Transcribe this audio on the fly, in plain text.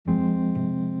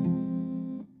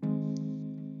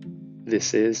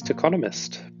This is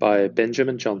Techonomist by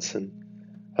Benjamin Johnson,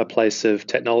 a place of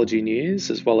technology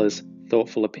news as well as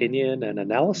thoughtful opinion and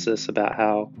analysis about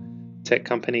how tech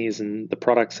companies and the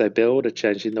products they build are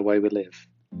changing the way we live.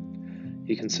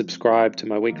 You can subscribe to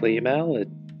my weekly email at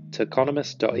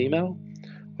techonomist.email,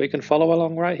 or you can follow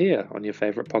along right here on your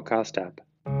favorite podcast app.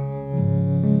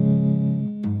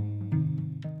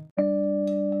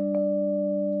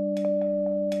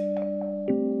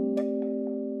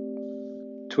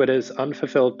 Twitter's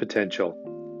unfulfilled potential.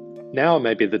 Now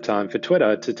may be the time for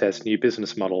Twitter to test new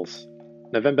business models.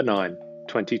 November 9,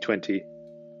 2020.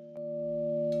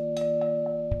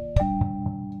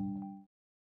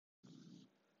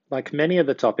 Like many of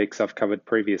the topics I've covered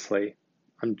previously,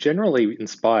 I'm generally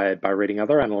inspired by reading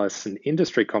other analysts and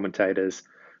industry commentators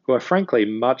who are frankly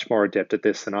much more adept at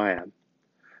this than I am.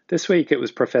 This week it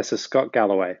was Professor Scott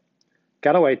Galloway.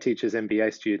 Galloway teaches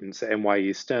MBA students at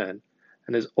NYU Stern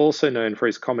and is also known for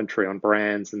his commentary on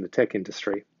brands and the tech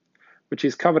industry, which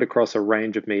he's covered across a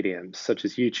range of mediums such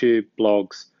as YouTube,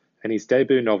 blogs, and his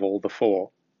debut novel, The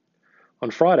Four. On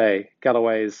Friday,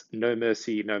 Galloway's No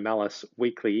Mercy, No Malice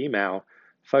weekly email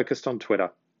focused on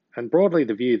Twitter, and broadly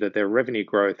the view that their revenue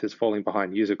growth is falling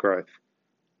behind user growth.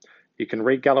 You can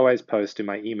read Galloway's post in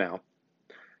my email.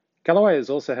 Galloway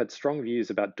has also had strong views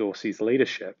about Dorsey's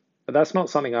leadership, but that's not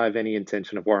something I have any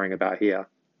intention of worrying about here.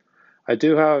 I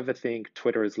do, however, think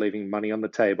Twitter is leaving money on the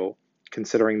table,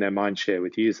 considering their mindshare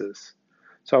with users.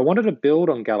 So I wanted to build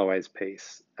on Galloway's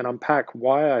piece and unpack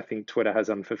why I think Twitter has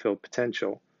unfulfilled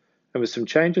potential, and with some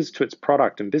changes to its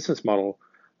product and business model,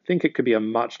 I think it could be a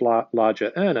much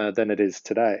larger earner than it is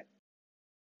today.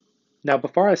 Now,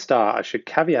 before I start, I should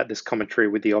caveat this commentary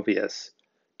with the obvious.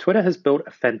 Twitter has built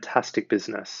a fantastic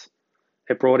business.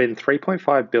 It brought in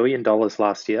 $3.5 billion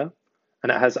last year,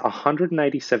 and it has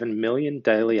 187 million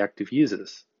daily active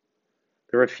users.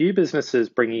 There are few businesses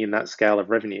bringing in that scale of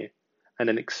revenue, and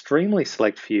an extremely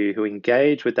select few who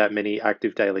engage with that many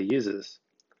active daily users.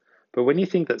 But when you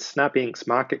think that Snap Inc.'s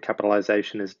market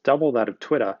capitalization is double that of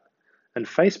Twitter, and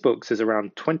Facebook's is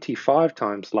around 25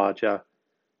 times larger,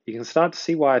 you can start to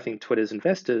see why I think Twitter's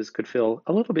investors could feel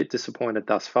a little bit disappointed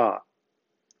thus far.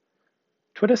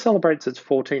 Twitter celebrates its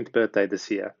 14th birthday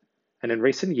this year, and in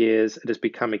recent years it has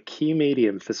become a key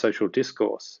medium for social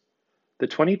discourse. The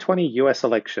 2020 US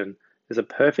election is a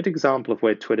perfect example of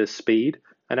where Twitter's speed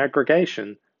and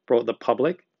aggregation brought the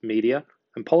public, media,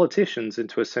 and politicians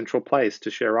into a central place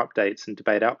to share updates and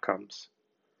debate outcomes.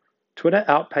 Twitter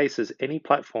outpaces any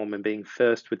platform in being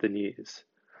first with the news,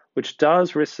 which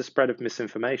does risk the spread of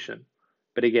misinformation,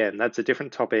 but again, that's a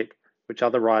different topic which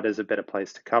other writers are better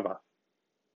placed to cover.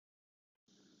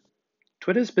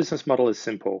 Twitter's business model is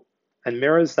simple and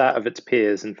mirrors that of its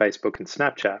peers in Facebook and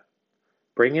Snapchat.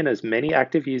 Bring in as many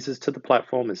active users to the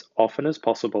platform as often as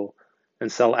possible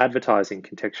and sell advertising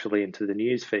contextually into the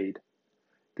news feed.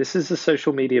 This is the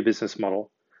social media business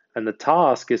model, and the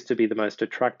task is to be the most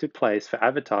attractive place for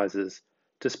advertisers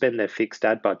to spend their fixed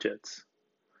ad budgets.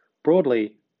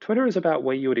 Broadly, Twitter is about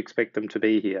where you would expect them to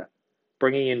be here,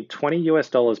 bringing in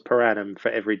 $20 per annum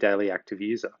for every daily active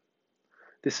user.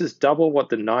 This is double what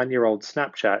the 9-year-old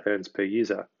Snapchat earns per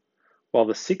user, while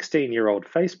the 16-year-old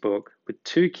Facebook, with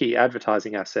two key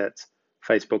advertising assets,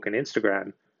 Facebook and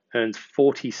Instagram, earns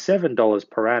 $47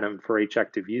 per annum for each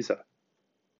active user.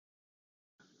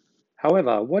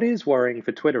 However, what is worrying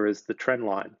for Twitter is the trend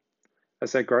line.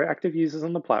 As they grow active users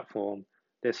on the platform,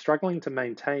 they're struggling to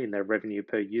maintain their revenue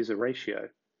per user ratio.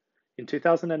 In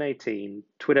 2018,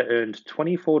 Twitter earned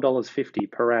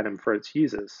 $24.50 per annum for its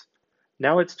users.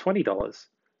 Now it's $20,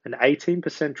 an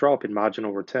 18% drop in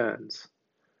marginal returns.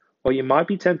 While you might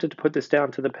be tempted to put this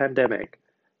down to the pandemic,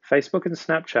 Facebook and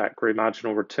Snapchat grew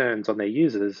marginal returns on their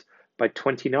users by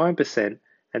 29%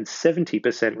 and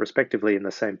 70% respectively in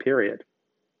the same period.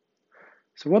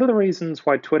 So what are the reasons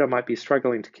why Twitter might be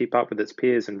struggling to keep up with its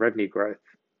peers in revenue growth?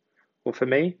 Well, for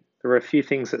me, there are a few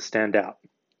things that stand out.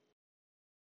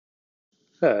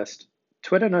 First,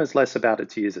 Twitter knows less about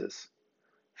its users.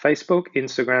 Facebook,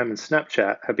 Instagram, and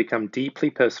Snapchat have become deeply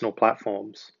personal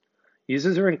platforms.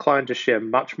 Users are inclined to share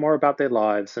much more about their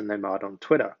lives than they might on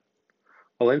Twitter.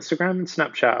 While Instagram and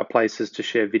Snapchat are places to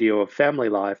share video of family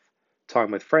life,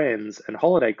 time with friends, and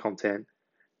holiday content,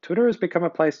 Twitter has become a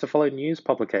place to follow news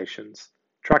publications,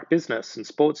 track business and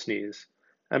sports news,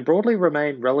 and broadly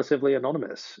remain relatively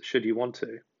anonymous should you want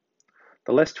to.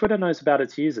 The less Twitter knows about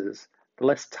its users, the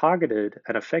less targeted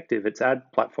and effective its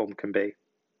ad platform can be.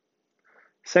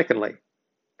 Secondly,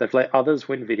 they've let others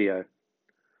win video.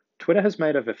 Twitter has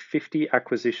made over 50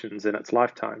 acquisitions in its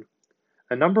lifetime,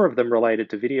 a number of them related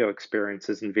to video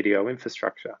experiences and video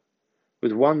infrastructure,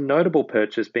 with one notable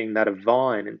purchase being that of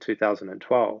Vine in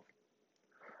 2012.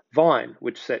 Vine,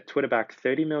 which set Twitter back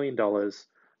 $30 million,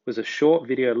 was a short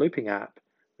video looping app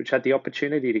which had the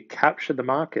opportunity to capture the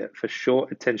market for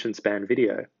short attention span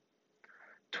video.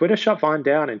 Twitter shut Vine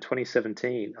down in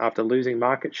 2017 after losing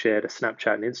market share to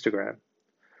Snapchat and Instagram.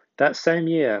 That same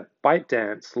year,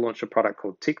 ByteDance launched a product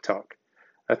called TikTok,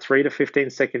 a 3 to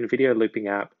 15-second video looping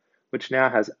app which now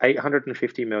has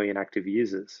 850 million active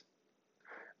users.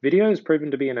 Video has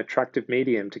proven to be an attractive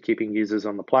medium to keeping users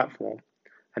on the platform,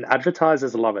 and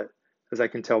advertisers love it as they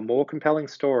can tell more compelling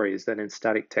stories than in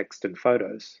static text and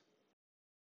photos.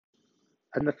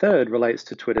 And the third relates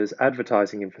to Twitter's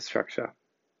advertising infrastructure.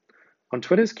 On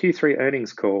Twitter's Q3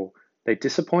 earnings call, they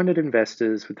disappointed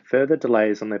investors with further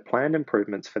delays on their planned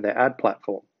improvements for their ad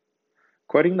platform.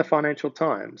 Quoting the Financial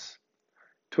Times,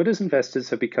 Twitter's investors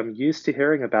have become used to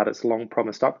hearing about its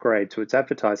long-promised upgrade to its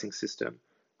advertising system,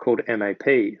 called MAP,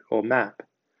 or MAP,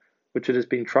 which it has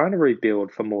been trying to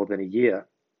rebuild for more than a year.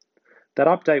 That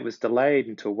update was delayed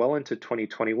until well into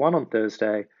 2021 on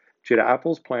Thursday due to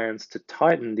Apple's plans to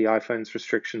tighten the iPhone's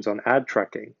restrictions on ad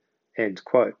tracking, end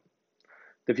quote.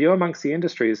 The view amongst the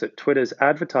industry is that Twitter's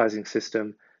advertising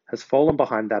system has fallen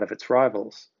behind that of its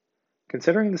rivals.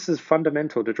 Considering this is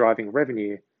fundamental to driving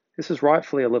revenue, this is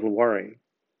rightfully a little worrying.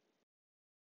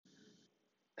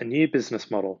 A new business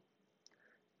model.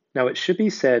 Now, it should be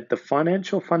said the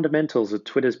financial fundamentals of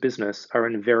Twitter's business are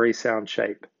in very sound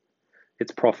shape.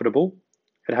 It's profitable,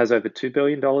 it has over $2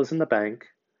 billion in the bank,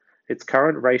 its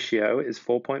current ratio is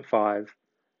 4.5,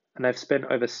 and they've spent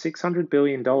over $600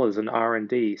 billion in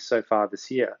R&D so far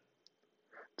this year.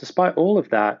 Despite all of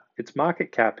that, its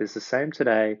market cap is the same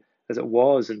today as it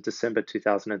was in December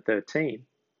 2013,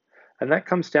 and that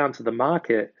comes down to the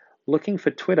market looking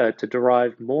for Twitter to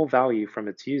derive more value from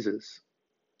its users.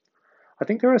 I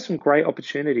think there are some great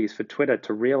opportunities for Twitter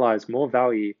to realize more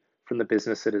value from the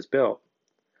business it has built.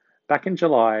 Back in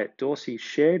July, Dorsey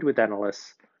shared with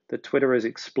analysts that Twitter is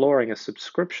exploring a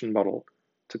subscription model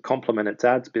to complement its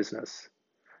ads business.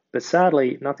 But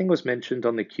sadly, nothing was mentioned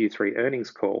on the Q3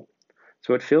 earnings call,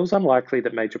 so it feels unlikely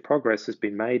that major progress has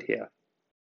been made here.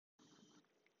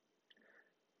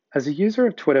 As a user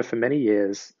of Twitter for many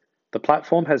years, the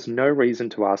platform has no reason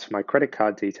to ask for my credit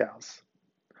card details.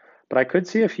 But I could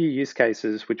see a few use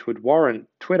cases which would warrant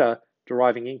Twitter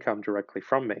deriving income directly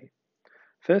from me.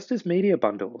 First is media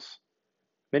bundles.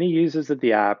 Many users of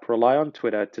the app rely on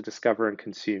Twitter to discover and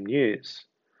consume news.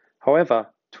 However,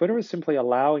 Twitter is simply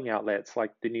allowing outlets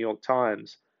like the New York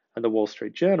Times and the Wall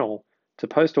Street Journal to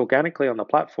post organically on the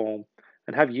platform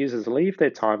and have users leave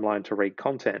their timeline to read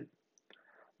content.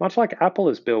 Much like Apple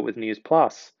has built with News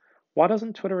Plus, why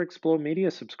doesn't Twitter explore media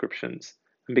subscriptions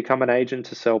and become an agent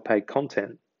to sell paid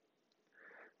content?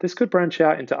 This could branch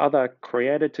out into other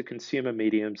creator-to-consumer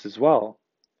mediums as well,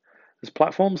 as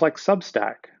platforms like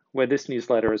Substack, where this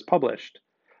newsletter is published,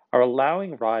 are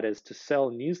allowing writers to sell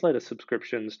newsletter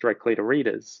subscriptions directly to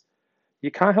readers.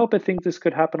 You can't help but think this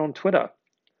could happen on Twitter.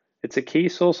 It's a key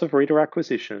source of reader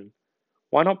acquisition.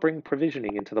 Why not bring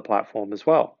provisioning into the platform as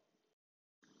well?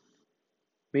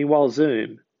 Meanwhile,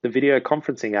 Zoom, the video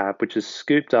conferencing app which has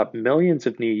scooped up millions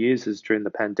of new users during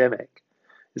the pandemic,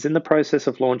 is in the process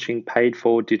of launching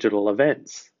paid-for digital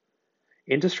events.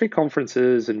 Industry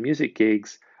conferences and music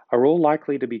gigs are all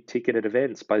likely to be ticketed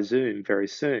events by Zoom very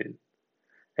soon.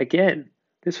 Again,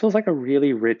 this feels like a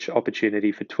really rich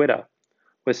opportunity for Twitter,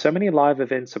 where so many live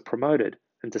events are promoted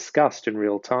and discussed in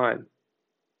real time.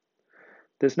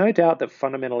 There's no doubt that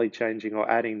fundamentally changing or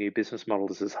adding new business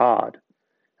models is hard,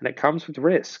 and it comes with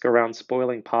risk around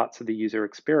spoiling parts of the user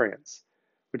experience,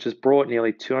 which has brought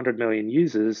nearly 200 million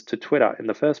users to Twitter in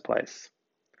the first place.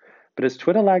 But as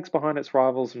Twitter lags behind its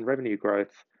rivals in revenue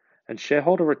growth and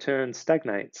shareholder return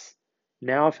stagnates,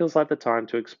 now feels like the time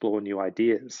to explore new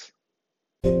ideas.